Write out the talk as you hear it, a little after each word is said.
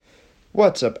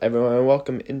What's up, everyone, and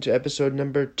welcome into episode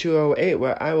number 208,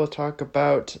 where I will talk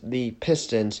about the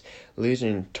Pistons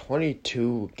losing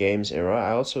 22 games in a row.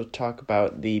 I also talk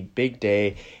about the big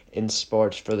day in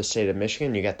sports for the state of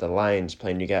Michigan. You got the Lions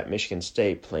playing, you got Michigan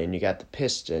State playing, you got the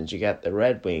Pistons, you got the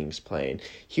Red Wings playing.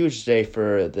 Huge day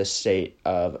for the state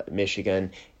of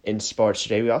Michigan in sports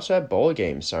today. We also have bowl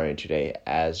games starting today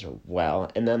as well.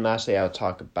 And then lastly, I'll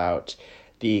talk about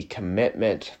the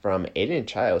commitment from Aidan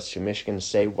Chiles to Michigan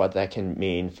State, what that can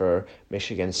mean for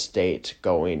Michigan State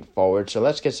going forward. So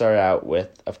let's get started out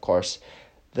with, of course,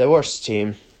 the worst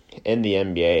team in the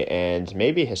NBA and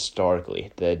maybe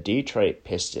historically, the Detroit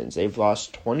Pistons. They've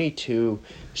lost 22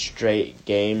 straight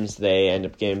games. They end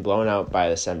up getting blown out by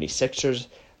the 76ers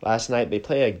last night. They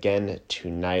play again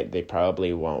tonight. They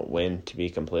probably won't win, to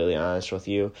be completely honest with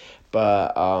you.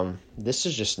 But this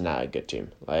is just not a good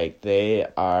team. Like, they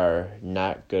are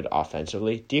not good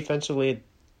offensively. Defensively,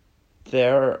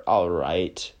 they're all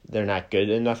right. They're not good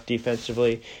enough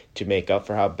defensively to make up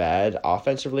for how bad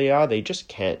offensively they are. They just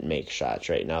can't make shots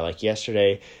right now. Like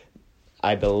yesterday,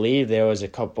 I believe there was a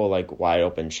couple wide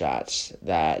open shots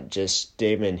that just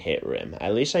didn't even hit rim.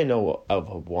 At least I know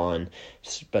of one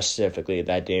specifically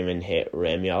that didn't even hit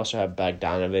rim. You also have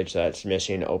Bogdanovich that's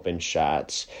missing open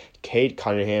shots. Cade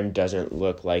Cunningham doesn't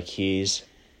look like he's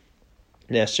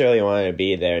necessarily wanted to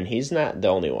be there, and he's not the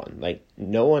only one. Like,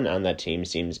 no one on that team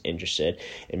seems interested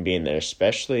in being there,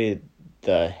 especially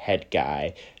the head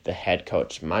guy, the head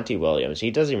coach, Monty Williams.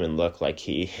 He doesn't even look like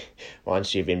he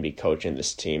wants to even be coaching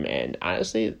this team. And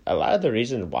honestly, a lot of the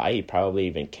reasons why he probably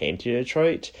even came to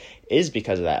Detroit is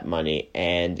because of that money.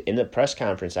 And in the press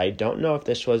conference, I don't know if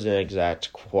this was an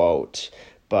exact quote,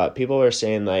 but people were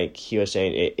saying, he was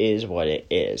saying, it is what it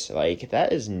is.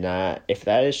 That is not, if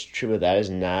that is true, that is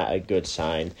not a good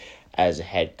sign as a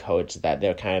head coach, that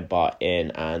they're kind of bought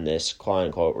in on this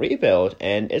quote-unquote rebuild,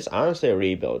 and it's honestly a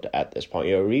rebuild at this point.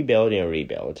 You're rebuilding a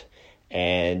rebuild,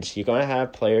 and you're going to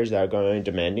have players that are going to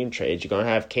be demanding trades. You're going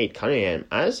to have Cade Cunningham.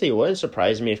 Honestly, it wouldn't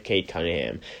surprise me if Cade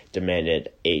Cunningham demanded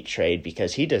a trade,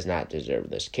 because he does not deserve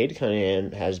this. Cade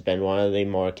Cunningham has been one of the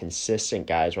more consistent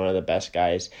guys, one of the best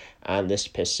guys on this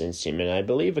Pistons team. And I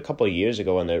believe a couple of years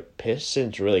ago when the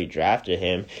Pistons really drafted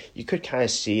him, you could kind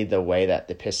of see the way that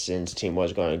the Pistons team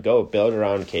was going to go, build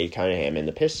around Cade Cunningham. And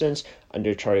the Pistons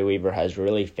under Troy Weaver has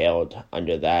really failed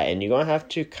under that. And you're going to have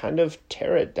to kind of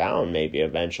tear it down maybe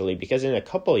eventually, because in a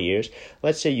couple of years,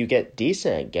 let's say you get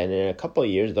decent again, in a couple of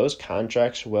years, those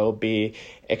contracts will be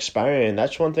expiring. And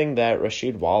that's one thing that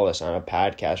Rasheed Wallace on a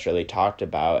podcast really talked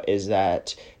about, is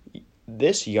that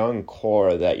this young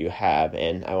core that you have,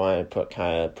 and I want to put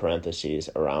kind of parentheses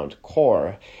around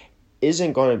core,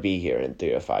 isn't going to be here in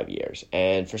 3 or 5 years.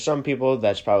 And for some people,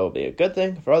 that's probably a good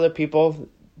thing. For other people,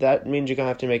 that means you're going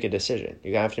to have to make a decision.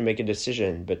 You're going to have to make a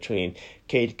decision between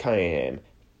Cade Cunningham,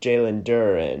 Jalen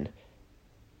Duren,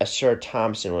 Asir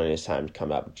Thompson when it's time to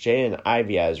come up, Jaden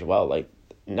Ivey as well.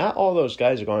 Not all those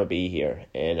guys are going to be here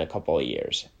in a couple of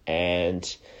years.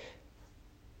 And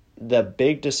the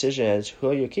big decision is, who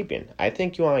are you keeping? I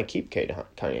think you want to keep Cade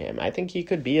Cunningham. I think he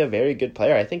could be a very good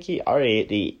player. I think he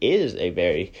already is a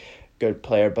very good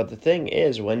player. But the thing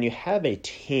is, when you have a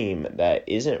team that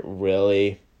isn't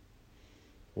really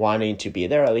wanting to be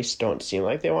there, at least don't seem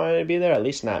like they wanted to be there, at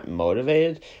least not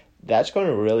motivated, that's going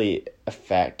to really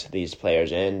affect these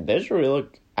players. And there's a real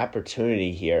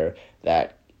opportunity here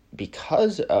that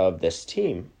because of this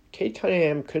team, Cade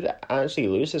Cunningham could honestly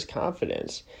lose his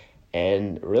confidence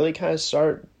and really kind of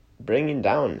start bringing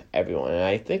down everyone. And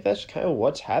I think that's kind of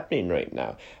what's happening right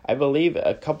now. I believe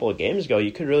a couple of games ago,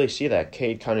 you could really see that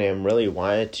Cade Cunningham really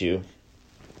wanted to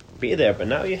be there. But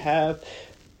now you have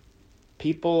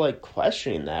people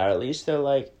questioning that, or at least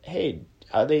they're hey,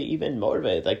 are they even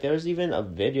motivated? There was even a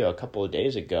video a couple of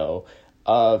days ago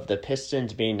of the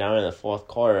Pistons being down in the fourth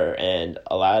quarter, and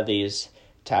a lot of these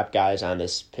top guys on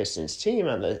this Pistons team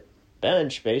on the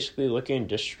bench basically looking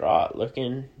distraught,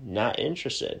 looking not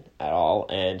interested at all.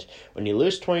 And when you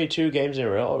lose 22 games in a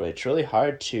row, it's really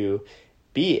hard to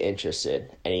be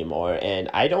interested anymore. And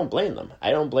I don't blame them. I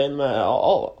don't blame them at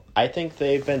all. I think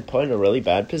they've been put in a really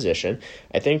bad position.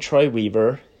 I think Troy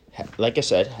Weaver, like I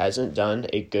said, hasn't done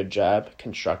a good job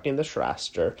constructing this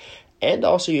roster. And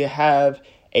also you have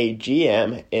a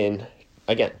GM in,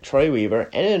 again, Troy Weaver,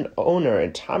 and an owner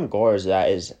in Tom Gores that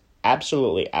is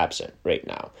absolutely absent right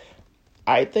now.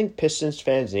 I think Pistons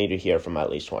fans need to hear from at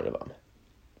least one of them.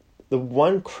 The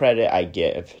one credit I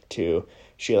give to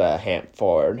Sheila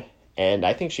Hamp-Ford, and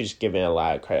I think she's given a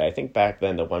lot of credit. I think back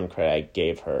then the one credit I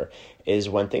gave her is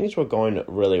when things were going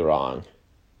really wrong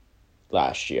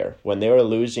last year, when they were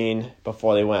losing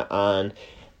before they went on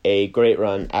a great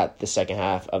run at the second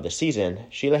half of the season,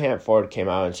 Sheila Ford came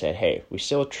out and said, hey, we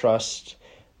still trust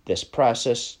this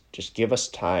process. Just give us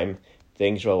time.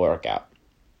 Things will work out.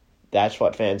 That's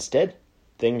what fans did.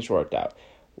 Things worked out.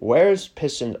 Where's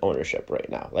Pistons ownership right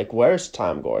now? Like, where's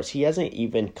Tom Gores? He hasn't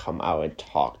even come out and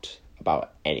talked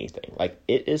about anything. Like,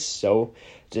 it is so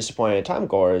disappointing. Tom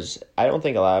Gores, I don't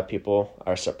think a lot of people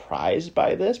are surprised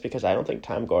by this because I don't think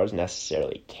Tom Gores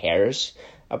necessarily cares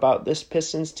about this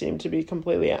Pistons team, to be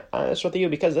completely honest with you,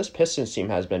 because this Pistons team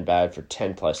has been bad for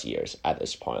 10 plus years at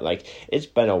this point. Like, it's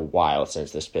been a while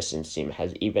since this Pistons team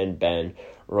has even been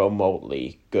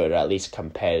remotely good, or at least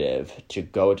competitive, to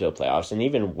go to the playoffs and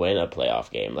even win a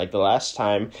playoff game. Like, the last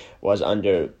time was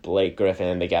under Blake Griffin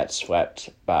and they got swept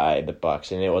by the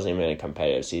Bucks, and it wasn't even a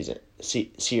competitive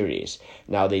series.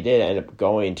 Now, they did end up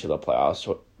going to the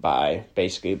playoffs by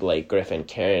basically Blake Griffin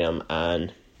carrying them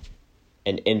on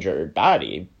an injured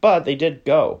body, but they did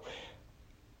go.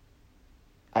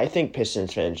 I think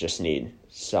Pistons fans just need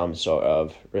some sort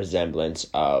of resemblance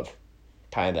of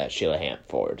kind of that Sheila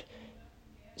Ford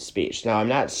speech. Now, I'm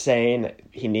not saying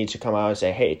he needs to come out and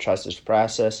say, hey, trust this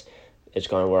process, it's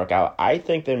going to work out. I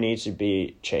think there needs to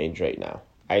be change right now.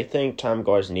 I think Tom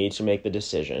Gores needs to make the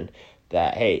decision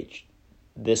that, hey,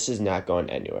 this is not going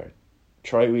anywhere.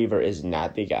 Troy Weaver is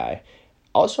not the guy.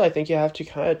 Also, I think you have to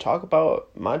kind of talk about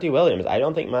Monty Williams. I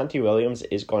don't think Monty Williams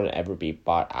is going to ever be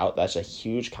bought out. That's a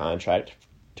huge contract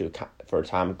for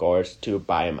Tom Gores to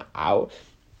buy him out.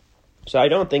 So I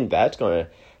don't think that's going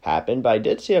to happen. But I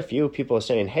did see a few people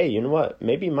saying, hey, you know what?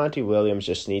 Maybe Monty Williams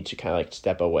just needs to kind of like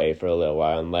step away for a little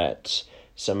while and let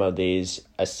some of these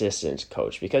assistants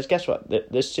coach. Because guess what?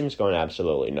 This team's going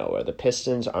absolutely nowhere. The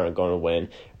Pistons aren't going to win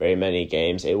very many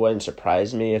games. It wouldn't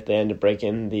surprise me if they end up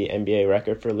breaking the NBA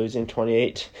record for losing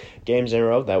 28 games in a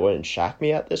row. That wouldn't shock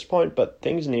me at this point, but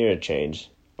things need to change.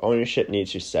 Ownership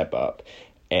needs to step up,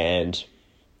 and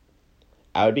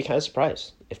I would be kind of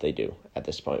surprised if they do at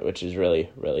this point, which is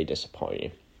really, really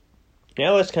disappointing.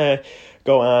 Now let's kind of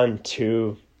go on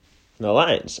to the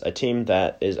Lions, a team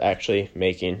that is actually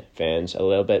making fans a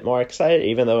little bit more excited,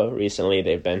 even though recently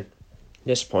they've been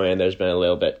disappointed. There's been a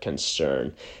little bit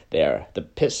concern there.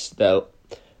 The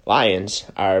Lions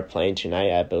are playing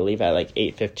tonight, I believe, at like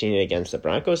 8:15 against the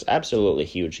Broncos. Absolutely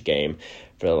huge game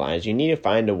for the Lions. You need to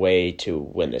find a way to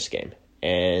win this game.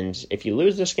 And if you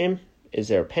lose this game, is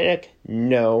there a panic?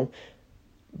 No.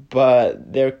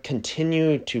 But there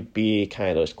continue to be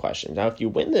kind of those questions. Now, if you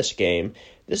win this game,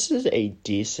 this is a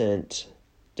decent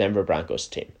Denver Broncos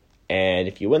team. And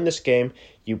if you win this game,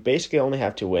 you basically only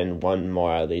have to win one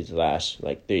more out of these last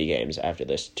 3 games after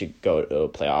this to go to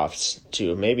playoffs,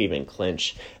 to maybe even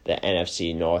clinch the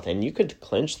NFC North. And you could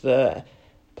clinch the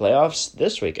playoffs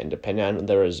this weekend, depending on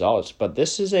the results. But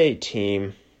this is a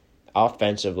team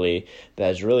offensively that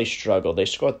has really struggled. They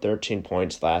scored 13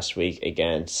 points last week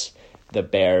against the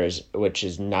Bears, which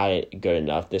is not good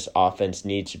enough. This offense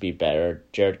needs to be better.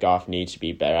 Jared Goff needs to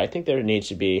be better. I think there needs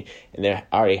to be, and there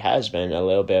already has been, a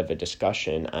little bit of a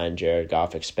discussion on Jared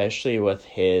Goff, especially with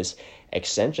his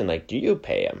extension. Like, do you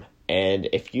pay him? And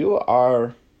if you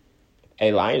are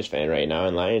a Lions fan right now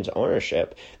and Lions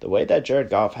ownership, the way that Jared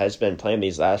Goff has been playing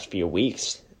these last few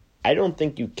weeks, I don't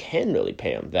think you can really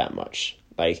pay him that much.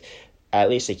 Like, at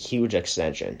least a huge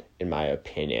extension, in my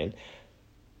opinion.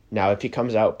 Now, if he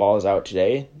comes out, balls out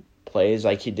today, plays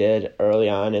like he did early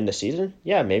on in the season,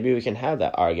 yeah, maybe we can have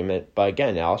that argument. But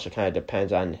again, it also kind of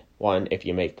depends on, one, if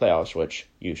you make playoffs, which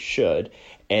you should,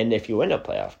 and if you win a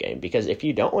playoff game. Because if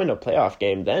you don't win a playoff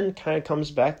game, then kind of comes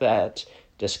back that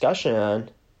discussion on,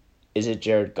 is it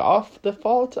Jared Goff the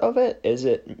fault of it? Is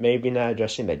it maybe not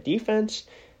addressing the defense?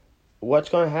 What's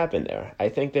going to happen there? I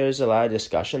think there's a lot of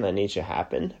discussion that needs to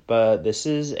happen, but this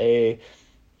is a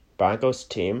Broncos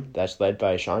team that's led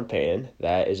by Sean Payton,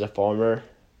 that is a former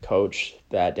coach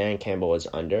that Dan Campbell was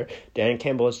under. Dan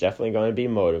Campbell is definitely going to be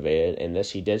motivated in this.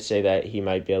 He did say that he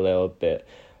might be a little bit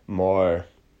more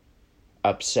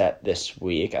upset this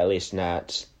week, at least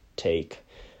not take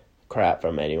crap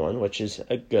from anyone, which is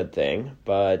a good thing.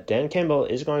 But Dan Campbell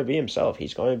is going to be himself.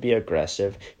 He's going to be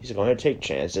aggressive. He's going to take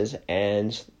chances.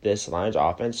 And this Lions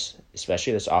offense,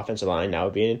 especially this offensive line now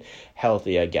being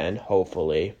healthy again,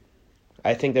 hopefully,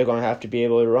 I think they're going to have to be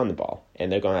able to run the ball.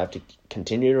 And they're going to have to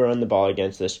continue to run the ball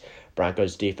against this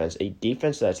Broncos defense, a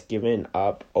defense that's given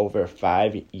up over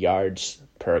 5 yards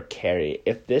per carry.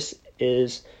 If this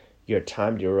is your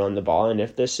time to run the ball, and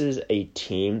if this is a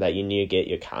team that you need to get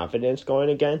your confidence going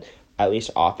again, at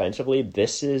least offensively,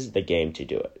 this is the game to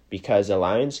do it. Because the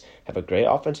Lions have a great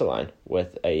offensive line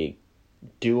with a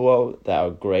duo that are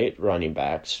great running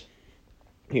backs.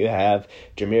 You have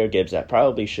Jahmyr Gibbs that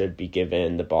probably should be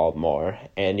given the ball more,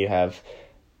 and you have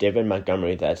David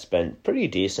Montgomery that's been pretty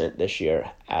decent this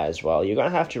year as well. You're going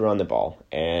to have to run the ball,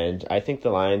 and I think the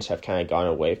Lions have kind of gone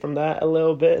away from that a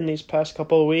little bit in these past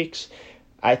couple of weeks.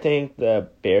 I think the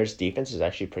Bears' defense is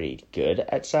actually pretty good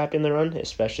at stopping the run,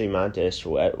 especially Montez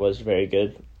Sweat was very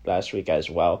good last week as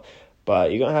well. But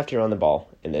you're going to have to run the ball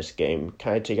in this game,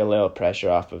 kind of take a little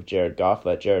pressure off of Jared Goff,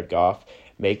 let Jared Goff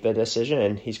make the decision,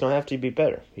 and he's going to have to be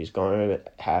better. He's going to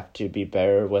have to be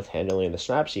better with handling the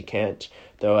snaps. He can't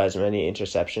throw as many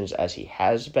interceptions as he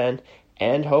has been,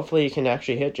 and hopefully he can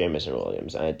actually hit Jamison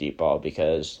Williams on a deep ball,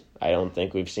 because I don't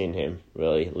think we've seen him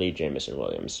really lead Jamison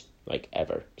Williams,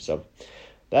 ever. So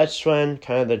that's when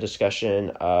kind of the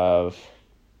discussion of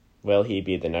will he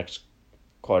be the next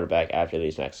quarterback after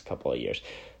these next couple of years.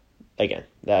 Again,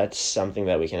 that's something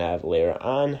that we can have later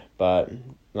on, but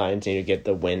Lions need to get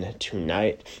the win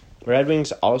tonight. Red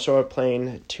Wings also are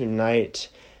playing tonight.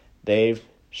 They've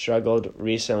struggled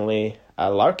recently.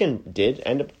 Larkin did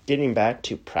end up getting back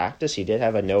to practice. He did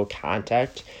have a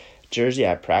no-contact jersey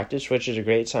at practice, which is a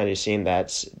great sign to see, and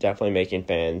that's definitely making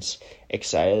fans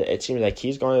excited. It seems like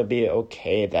he's going to be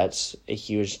okay. That's a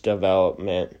huge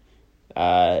development.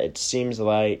 It seems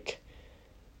like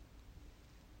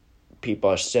people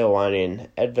are still wanting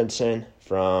Edvinson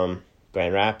from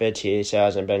Grand Rapids. He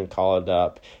hasn't been called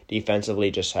up. Defensively,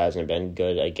 just hasn't been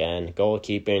good again.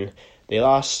 Goalkeeping, they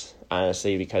lost,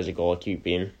 honestly, because of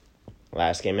goalkeeping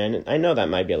last game. And I know that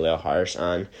might be a little harsh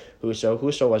on Husso.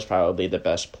 Husso was probably the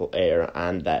best player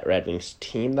on that Red Wings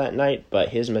team that night, but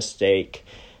his mistake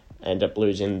ended up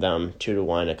losing them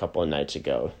 2-1 a couple of nights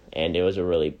ago. And it was a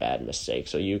really bad mistake.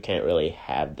 So you can't really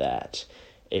have that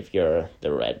if you're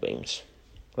the Red Wings.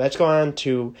 Let's go on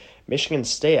to Michigan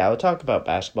State. I will talk about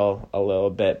basketball a little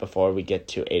bit before we get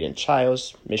to Aidan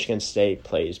Chiles. Michigan State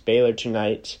plays Baylor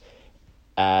tonight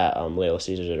at Little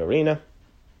Caesars Arena.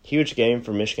 Huge game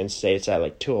for Michigan State. It's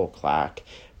at 2 o'clock.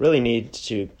 Really need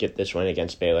to get this win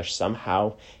against Baylor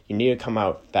somehow. You need to come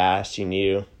out fast. You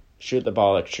need to shoot the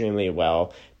ball extremely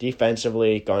well.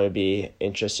 Defensively, going to be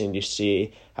interesting to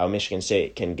see how Michigan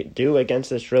State can do against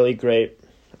this really great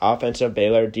offensive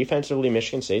Baylor. Defensively,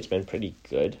 Michigan State's been pretty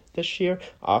good this year.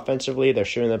 Offensively, they're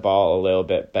shooting the ball a little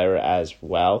bit better as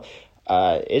well.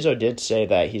 Izzo did say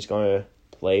that he's going to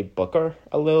play Booker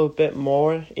a little bit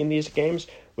more in these games.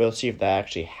 We'll see if that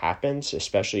actually happens,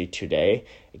 especially today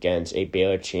against a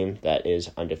Baylor team that is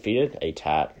undefeated, a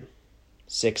top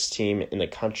 6 team in the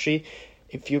country.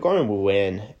 If you're going to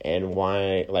win and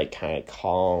want to kind of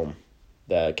calm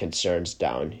the concerns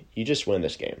down, you just win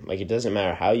this game. It doesn't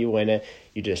matter how you win it,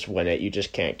 you just win it. You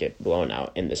just can't get blown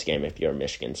out in this game if you're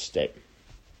Michigan State.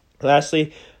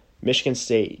 Lastly, Michigan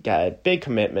State got a big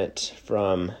commitment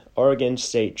from Oregon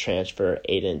State transfer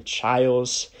Aidan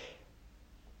Chiles.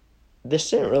 This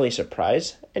didn't really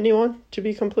surprise anyone, to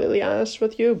be completely honest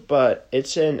with you, but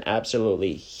it's an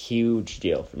absolutely huge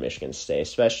deal for Michigan State,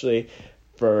 especially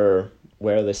for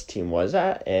where this team was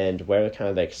at and where kind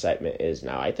of the excitement is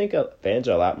now. I think fans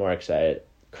are a lot more excited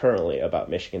currently about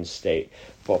Michigan State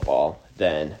football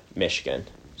than Michigan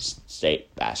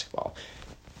State basketball.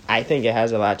 I think it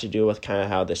has a lot to do with kind of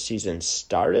how the season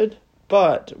started,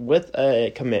 but with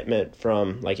a commitment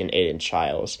from an Aidan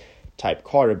Chiles type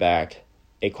quarterback,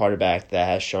 a quarterback that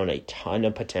has shown a ton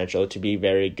of potential to be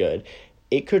very good,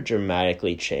 it could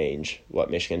dramatically change what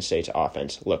Michigan State's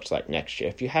offense looks like next year.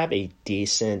 If you have a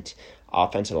decent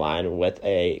offensive line with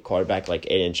a quarterback like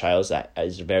Aidan Chiles that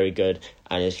is very good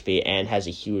on his feet and has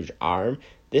a huge arm,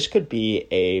 this could be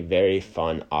a very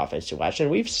fun offense to watch. And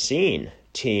we've seen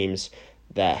teams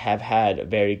that have had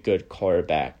very good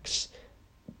quarterbacks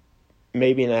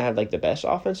maybe not have the best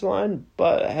offensive line,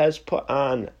 but has put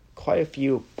on quite a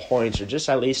few points, or just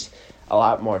at least a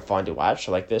lot more fun to watch.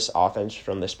 So this offense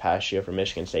from this past year for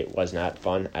Michigan State was not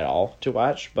fun at all to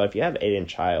watch. But if you have Aidan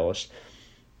Chiles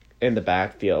in the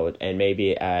backfield and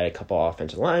maybe add a couple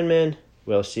offensive linemen,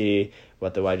 we'll see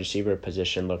what the wide receiver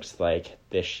position looks like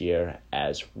this year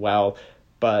as well.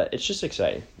 But it's just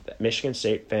exciting. Michigan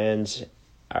State fans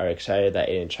are excited that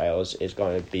Aidan Chiles is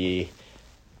going to be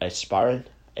a Spartan.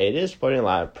 It is putting a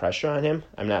lot of pressure on him.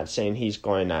 I'm not saying he's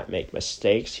going to not make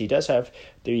mistakes. He does have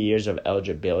 3 years of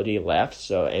eligibility left,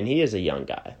 and he is a young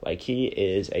guy. He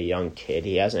is a young kid.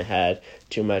 He hasn't had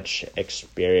too much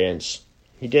experience.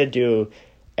 He did do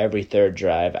every third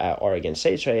drive at Oregon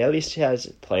State, so at least he has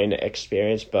playing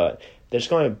experience, but there's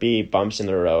going to be bumps in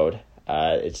the road.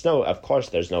 Of course,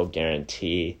 there's no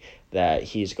guarantee that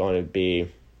he's going to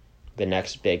be the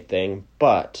next big thing,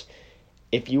 but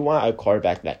if you want a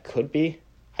quarterback that could be,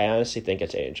 I honestly think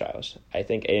it's Aidan Chiles. I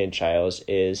think Aidan Chiles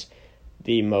is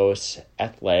the most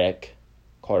athletic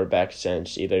quarterback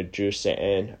since either Drew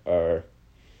Stanton or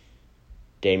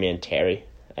Damian Terry.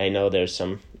 I know there's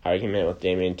some argument with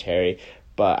Damian Terry,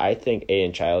 but I think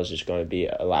Aidan Chiles is going to be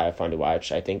a lot of fun to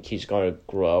watch. I think he's going to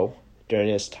grow during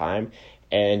his time,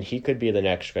 and he could be the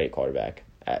next great quarterback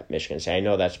at Michigan State. I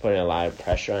know that's putting a lot of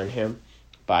pressure on him,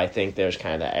 but I think there's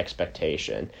kind of that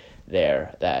expectation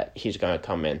there that he's going to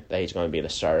come in, that he's going to be the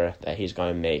starter, that he's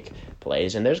going to make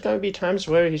plays. And there's going to be times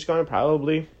where he's going to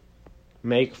probably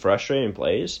make frustrating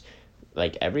plays.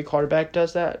 Like every quarterback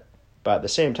does that. But at the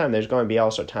same time, there's going to be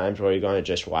also times where you're going to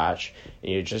just watch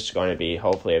and you're just going to be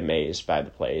hopefully amazed by the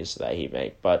plays that he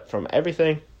makes. But from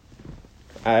everything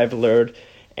I've learned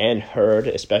and heard,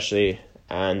 especially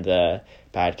on the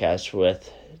podcast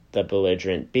with the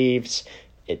belligerent Beavs,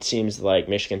 it seems like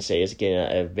Michigan State is getting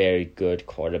a very good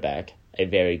quarterback, a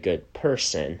very good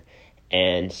person,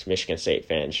 and Michigan State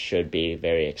fans should be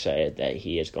very excited that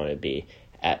he is going to be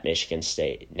at Michigan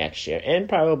State next year and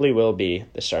probably will be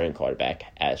the starting quarterback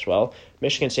as well.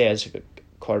 Michigan State has a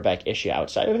quarterback issue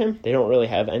outside of him. They don't really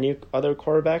have any other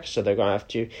quarterbacks, so they're going to have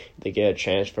to get a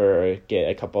transfer or get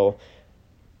a couple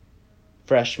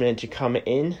freshmen to come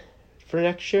in for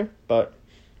next year, but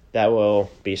that will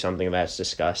be something that's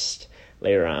discussed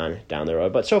later on down the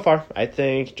road. But so far, I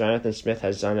think Jonathan Smith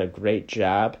has done a great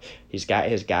job. He's got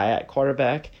his guy at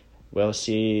quarterback. We'll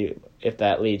see if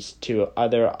that leads to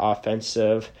other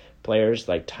offensive players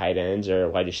like tight ends or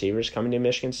wide receivers coming to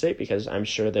Michigan State, because I'm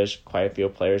sure there's quite a few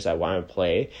players that want to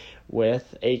play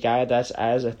with a guy that's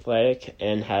as athletic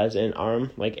and has an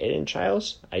arm like Aidan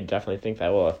Chiles. I definitely think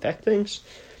that will affect things.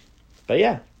 But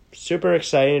yeah, super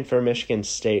exciting for Michigan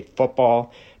State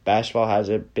football. Basketball has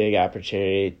a big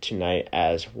opportunity tonight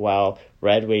as well.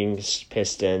 Red Wings,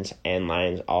 Pistons, and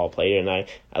Lions all play tonight.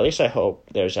 At least I hope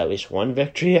there's at least one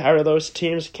victory out of those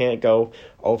teams. Can't go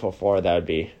 0-4. That would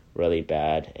be really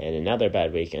bad. And another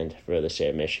bad weekend for the state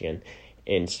of Michigan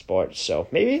in sports. So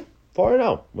maybe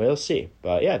 4-0. We'll see.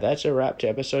 But yeah, that's a wrap to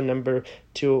episode number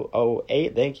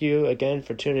 208. Thank you again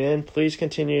for tuning in. Please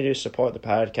continue to support the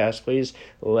podcast. Please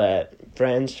let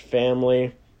friends,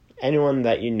 family, anyone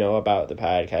that you know about the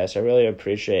podcast. I really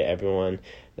appreciate everyone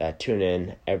that tune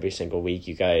in every single week.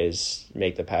 You guys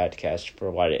make the podcast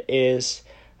for what it is.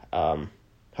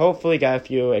 Hopefully got a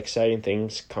few exciting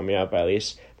things coming up. At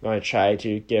least I'm going to try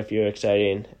to get a few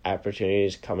exciting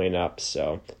opportunities coming up,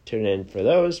 so tune in for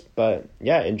those. But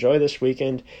yeah, enjoy this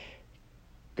weekend.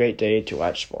 Great day to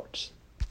watch sports.